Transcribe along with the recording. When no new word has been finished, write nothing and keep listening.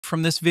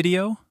from this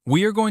video?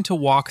 We are going to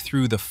walk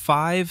through the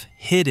 5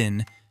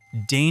 hidden,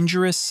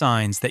 dangerous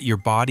signs that your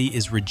body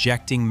is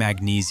rejecting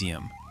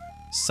magnesium.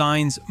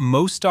 Signs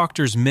most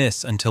doctors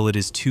miss until it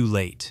is too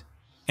late.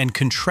 And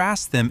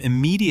contrast them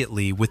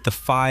immediately with the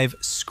 5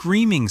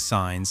 screaming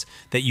signs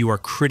that you are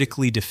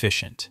critically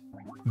deficient.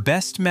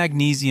 Best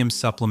magnesium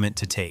supplement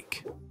to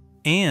take.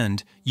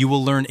 And you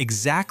will learn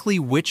exactly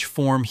which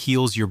form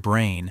heals your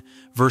brain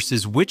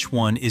versus which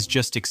one is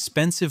just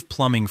expensive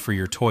plumbing for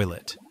your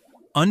toilet.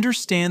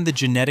 Understand the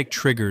genetic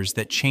triggers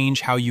that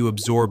change how you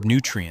absorb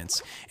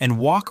nutrients and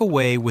walk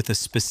away with a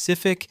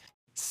specific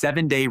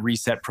 7-day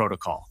reset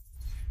protocol.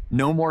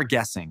 No more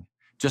guessing,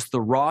 just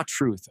the raw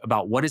truth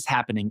about what is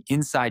happening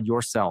inside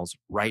your cells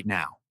right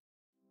now.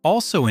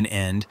 Also in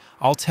end,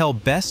 I'll tell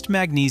best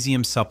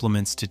magnesium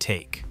supplements to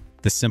take.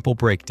 The simple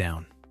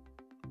breakdown.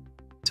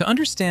 To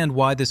understand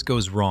why this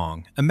goes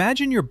wrong,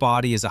 imagine your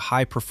body is a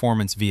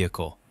high-performance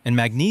vehicle, and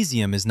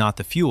magnesium is not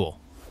the fuel.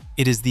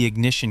 It is the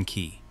ignition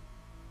key.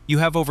 You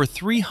have over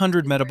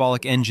 300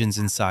 metabolic engines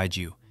inside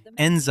you,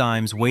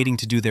 enzymes waiting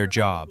to do their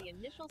job,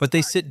 but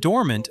they sit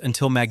dormant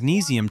until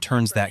magnesium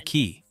turns that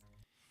key.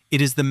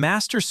 It is the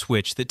master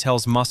switch that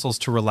tells muscles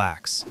to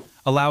relax,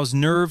 allows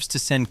nerves to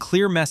send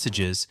clear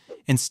messages,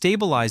 and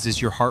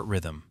stabilizes your heart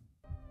rhythm.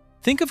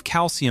 Think of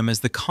calcium as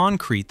the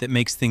concrete that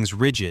makes things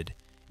rigid,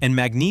 and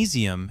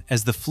magnesium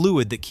as the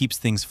fluid that keeps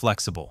things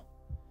flexible.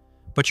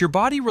 But your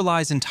body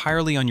relies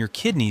entirely on your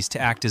kidneys to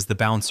act as the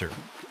bouncer,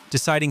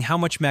 deciding how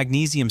much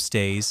magnesium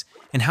stays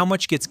and how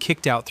much gets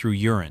kicked out through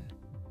urine.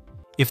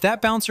 If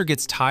that bouncer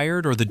gets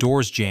tired or the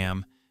doors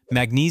jam,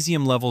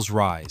 magnesium levels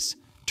rise,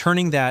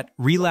 turning that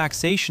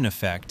relaxation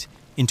effect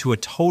into a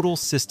total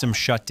system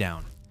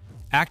shutdown,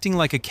 acting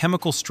like a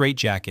chemical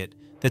straitjacket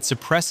that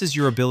suppresses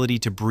your ability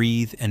to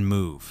breathe and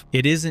move.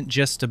 It isn't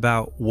just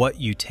about what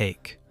you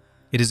take.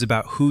 It is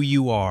about who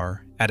you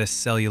are at a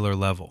cellular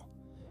level.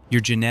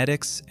 Your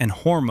genetics and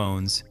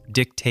hormones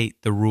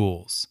dictate the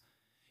rules.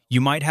 You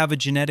might have a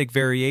genetic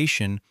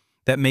variation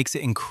that makes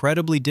it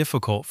incredibly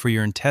difficult for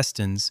your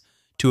intestines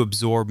to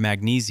absorb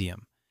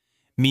magnesium,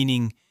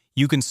 meaning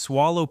you can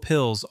swallow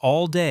pills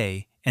all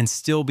day and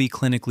still be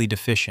clinically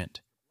deficient,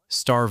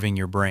 starving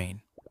your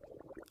brain.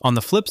 On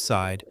the flip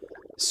side,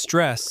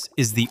 stress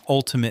is the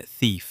ultimate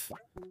thief.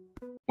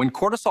 When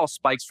cortisol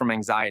spikes from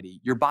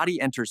anxiety, your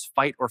body enters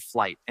fight or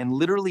flight and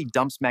literally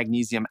dumps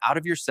magnesium out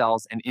of your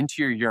cells and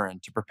into your urine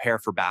to prepare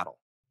for battle.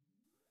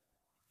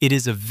 It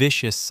is a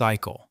vicious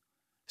cycle.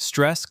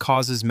 Stress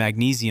causes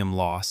magnesium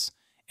loss,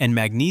 and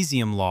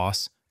magnesium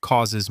loss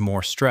causes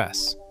more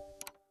stress.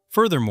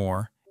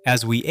 Furthermore,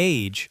 as we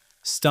age,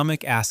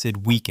 stomach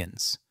acid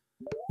weakens.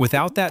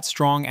 Without that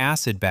strong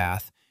acid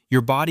bath,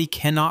 your body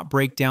cannot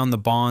break down the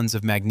bonds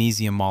of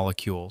magnesium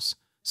molecules,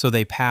 so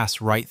they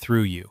pass right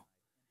through you.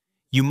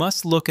 You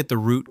must look at the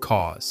root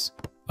cause,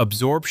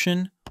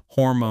 absorption,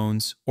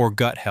 hormones, or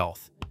gut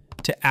health,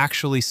 to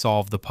actually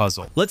solve the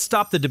puzzle. Let's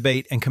stop the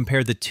debate and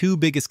compare the 2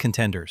 biggest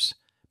contenders,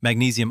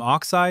 magnesium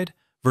oxide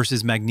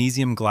versus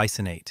magnesium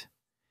glycinate.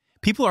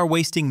 People are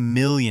wasting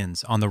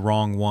millions on the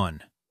wrong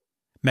one.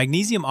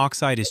 Magnesium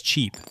oxide is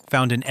cheap,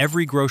 found in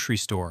every grocery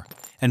store,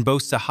 and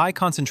boasts a high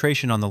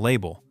concentration on the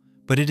label,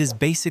 but it is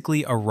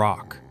basically a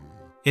rock.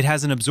 It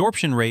has an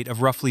absorption rate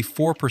of roughly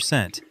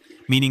 4%,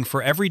 meaning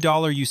for every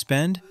dollar you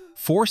spend,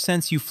 4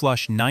 cents you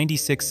flush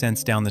 96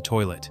 cents down the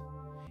toilet.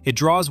 It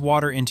draws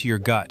water into your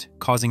gut,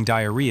 causing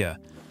diarrhea,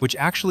 which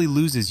actually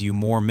loses you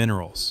more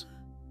minerals.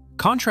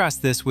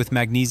 Contrast this with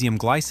magnesium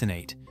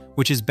glycinate,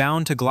 which is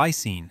bound to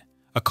glycine,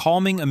 a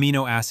calming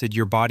amino acid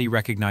your body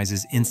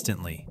recognizes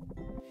instantly.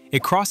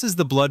 It crosses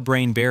the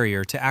blood-brain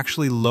barrier to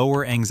actually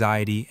lower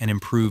anxiety and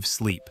improve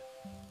sleep.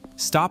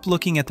 Stop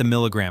looking at the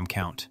milligram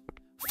count.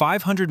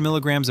 500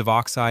 milligrams of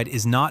oxide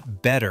is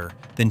not better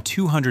than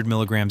 200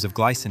 milligrams of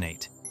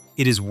glycinate.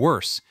 It is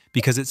worse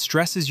because it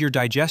stresses your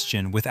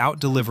digestion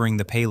without delivering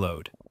the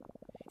payload.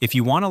 If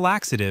you want a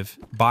laxative,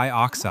 buy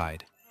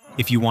oxide.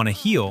 If you want to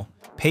heal,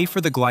 pay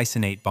for the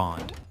glycinate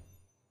bond.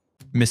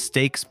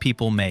 Mistakes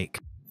people make.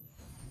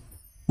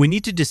 We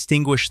need to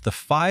distinguish the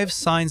 5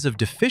 signs of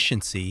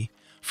deficiency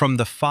from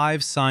the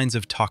 5 signs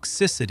of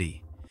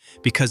toxicity,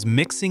 because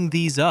mixing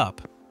these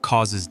up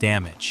causes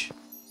damage.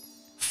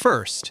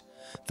 First,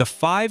 the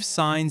 5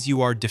 signs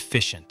you are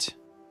deficient.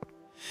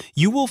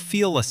 You will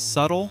feel a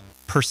subtle,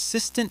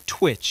 persistent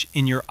twitch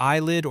in your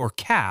eyelid or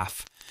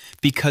calf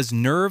because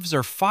nerves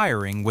are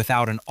firing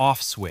without an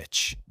off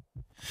switch.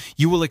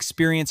 You will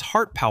experience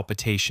heart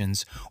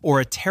palpitations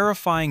or a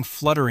terrifying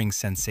fluttering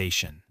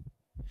sensation.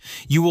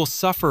 You will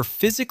suffer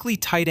physically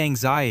tight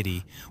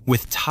anxiety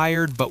with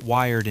tired but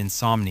wired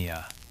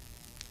insomnia.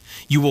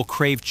 You will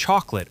crave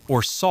chocolate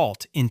or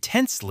salt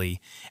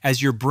intensely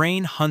as your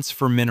brain hunts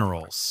for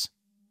minerals.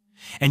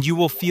 And you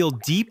will feel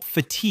deep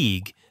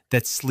fatigue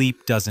that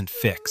sleep doesn't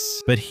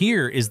fix. But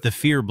here is the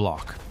fear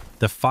block,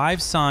 the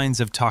 5 signs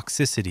of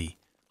toxicity,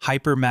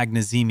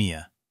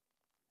 hypermagnesemia.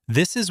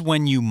 This is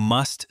when you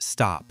must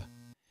stop.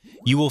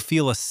 You will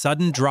feel a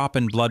sudden drop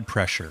in blood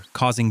pressure,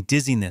 causing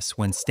dizziness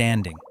when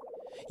standing.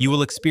 You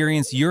will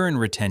experience urine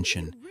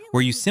retention,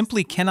 where you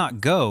simply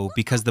cannot go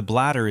because the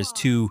bladder is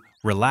too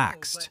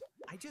relaxed.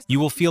 You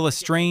will feel a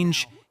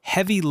strange,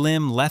 heavy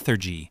limb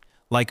lethargy,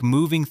 like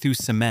moving through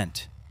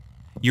cement.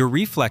 Your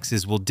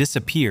reflexes will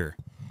disappear.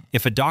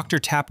 If a doctor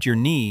tapped your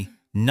knee,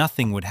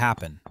 nothing would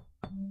happen.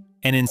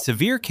 And in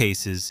severe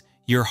cases,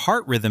 your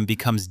heart rhythm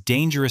becomes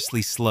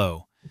dangerously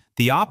slow,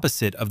 the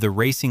opposite of the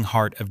racing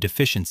heart of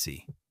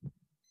deficiency.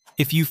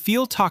 If you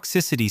feel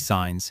toxicity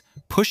signs,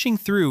 pushing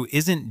through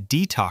isn't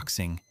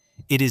detoxing,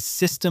 it is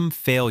system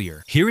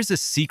failure. Here is a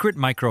secret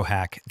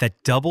microhack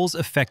that doubles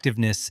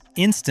effectiveness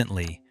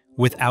instantly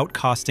without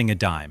costing a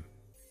dime.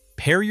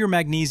 Pair your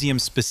magnesium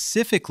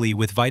specifically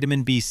with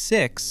vitamin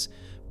B6,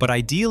 but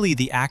ideally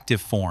the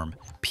active form,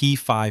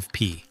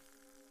 P5P.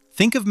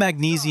 Think of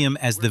magnesium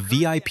as the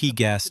VIP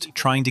guest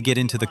trying to get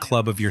into the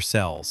club of your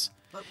cells,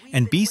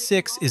 and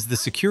B6 is the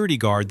security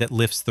guard that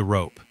lifts the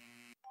rope.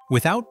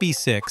 Without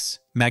B6,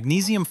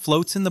 magnesium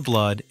floats in the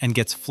blood and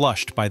gets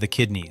flushed by the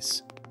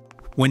kidneys.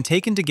 When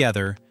taken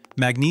together,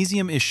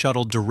 magnesium is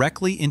shuttled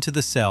directly into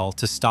the cell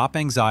to stop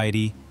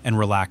anxiety and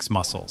relax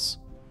muscles.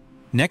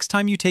 Next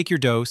time you take your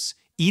dose,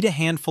 eat a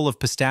handful of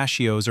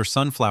pistachios or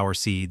sunflower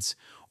seeds,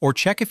 or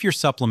check if your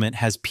supplement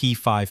has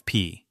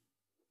P5P.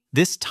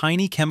 This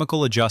tiny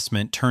chemical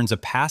adjustment turns a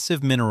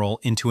passive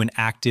mineral into an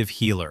active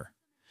healer.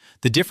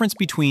 The difference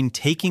between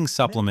taking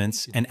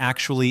supplements and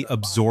actually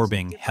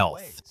absorbing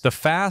health. The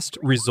fast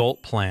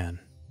result plan.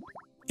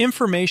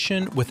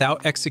 Information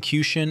without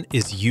execution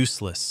is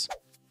useless.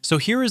 So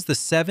here is the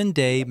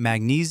 7-day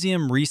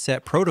magnesium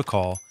reset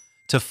protocol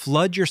to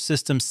flood your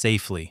system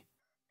safely.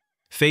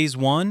 Phase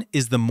 1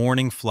 is the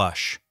morning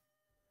flush.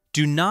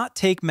 Do not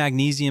take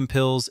magnesium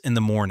pills in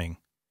the morning.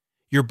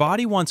 Your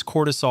body wants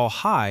cortisol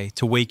high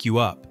to wake you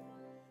up.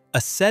 A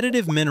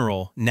sedative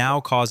mineral now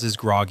causes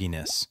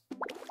grogginess.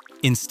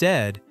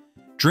 Instead,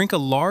 drink a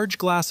large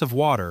glass of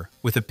water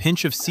with a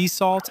pinch of sea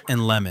salt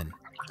and lemon.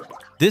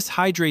 This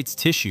hydrates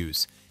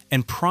tissues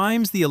and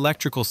primes the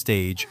electrical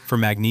stage for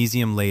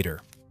magnesium later.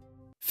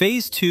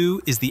 Phase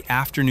 2 is the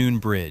afternoon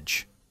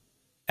bridge.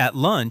 At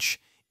lunch,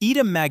 eat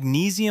a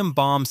magnesium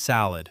bomb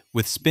salad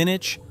with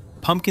spinach,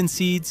 pumpkin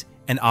seeds,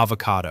 and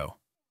avocado.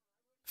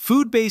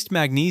 Food-based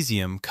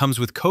magnesium comes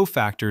with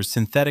cofactors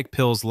synthetic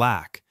pills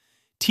lack,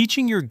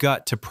 teaching your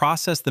gut to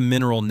process the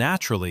mineral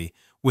naturally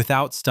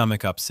without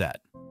stomach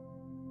upset.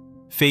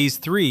 Phase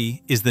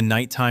 3 is the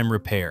nighttime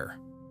repair.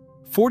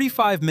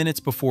 45 minutes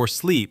before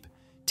sleep,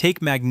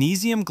 take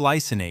magnesium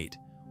glycinate,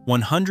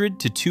 100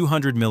 to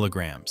 200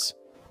 milligrams.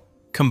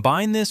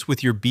 Combine this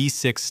with your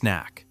B6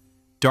 snack,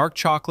 dark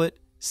chocolate,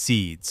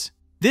 seeds.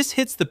 This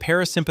hits the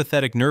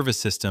parasympathetic nervous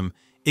system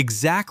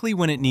exactly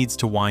when it needs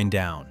to wind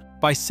down.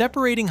 By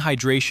separating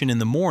hydration in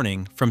the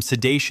morning from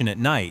sedation at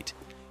night,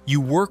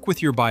 you work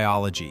with your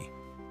biology,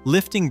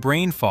 lifting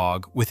brain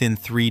fog within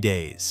 3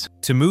 days.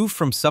 To move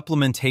from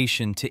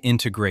supplementation to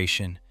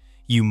integration,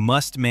 you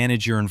must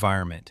manage your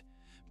environment,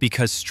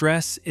 because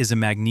stress is a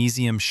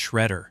magnesium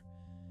shredder.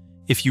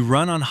 If you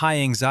run on high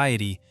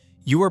anxiety,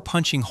 you are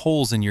punching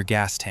holes in your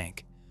gas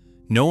tank.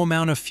 No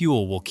amount of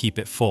fuel will keep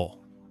it full.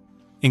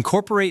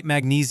 Incorporate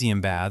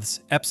magnesium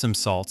baths, Epsom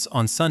salts,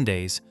 on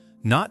Sundays,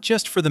 not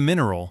just for the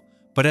mineral,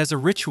 but as a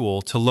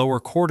ritual to lower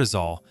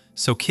cortisol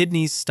so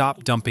kidneys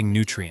stop dumping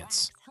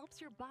nutrients.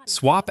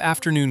 Swap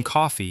afternoon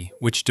coffee,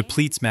 which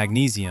depletes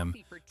magnesium,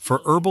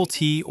 for herbal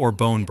tea or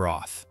bone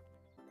broth.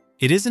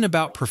 It isn't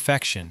about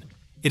perfection.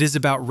 It is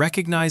about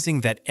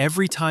recognizing that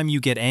every time you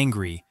get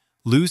angry,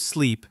 lose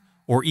sleep,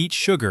 or eat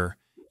sugar,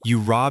 you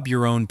rob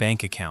your own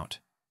bank account.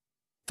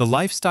 The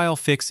lifestyle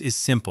fix is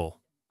simple.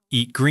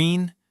 Eat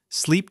green,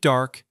 sleep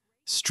dark,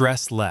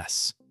 stress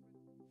less.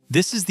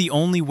 This is the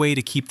only way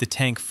to keep the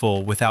tank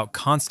full without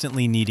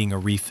constantly needing a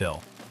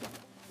refill.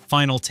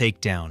 Final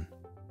takedown.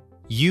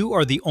 You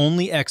are the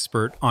only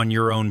expert on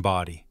your own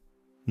body.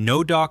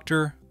 No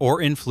doctor or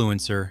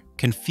influencer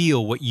can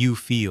feel what you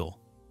feel.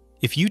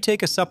 If you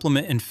take a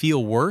supplement and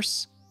feel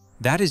worse,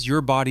 that is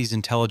your body's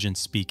intelligence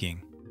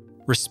speaking.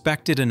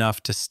 Respect it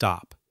enough to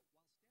stop.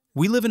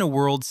 We live in a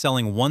world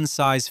selling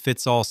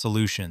one-size-fits-all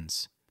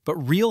solutions, but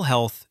real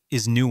health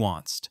is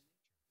nuanced.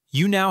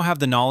 You now have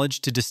the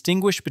knowledge to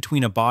distinguish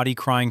between a body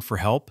crying for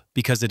help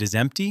because it is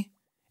empty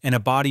and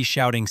a body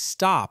shouting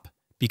stop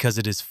because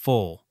it is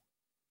full.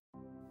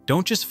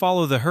 Don't just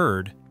follow the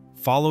herd,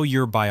 follow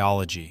your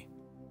biology.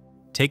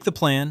 Take the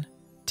plan,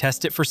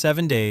 test it for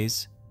 7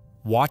 days,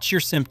 watch your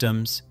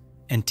symptoms,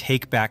 and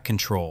take back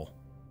control.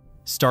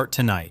 Start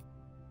tonight.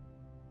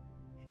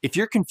 If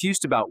you're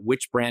confused about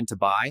which brand to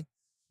buy,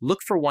 look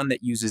for one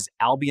that uses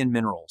Albion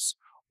Minerals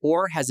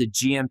or has a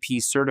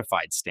GMP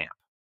certified stamp.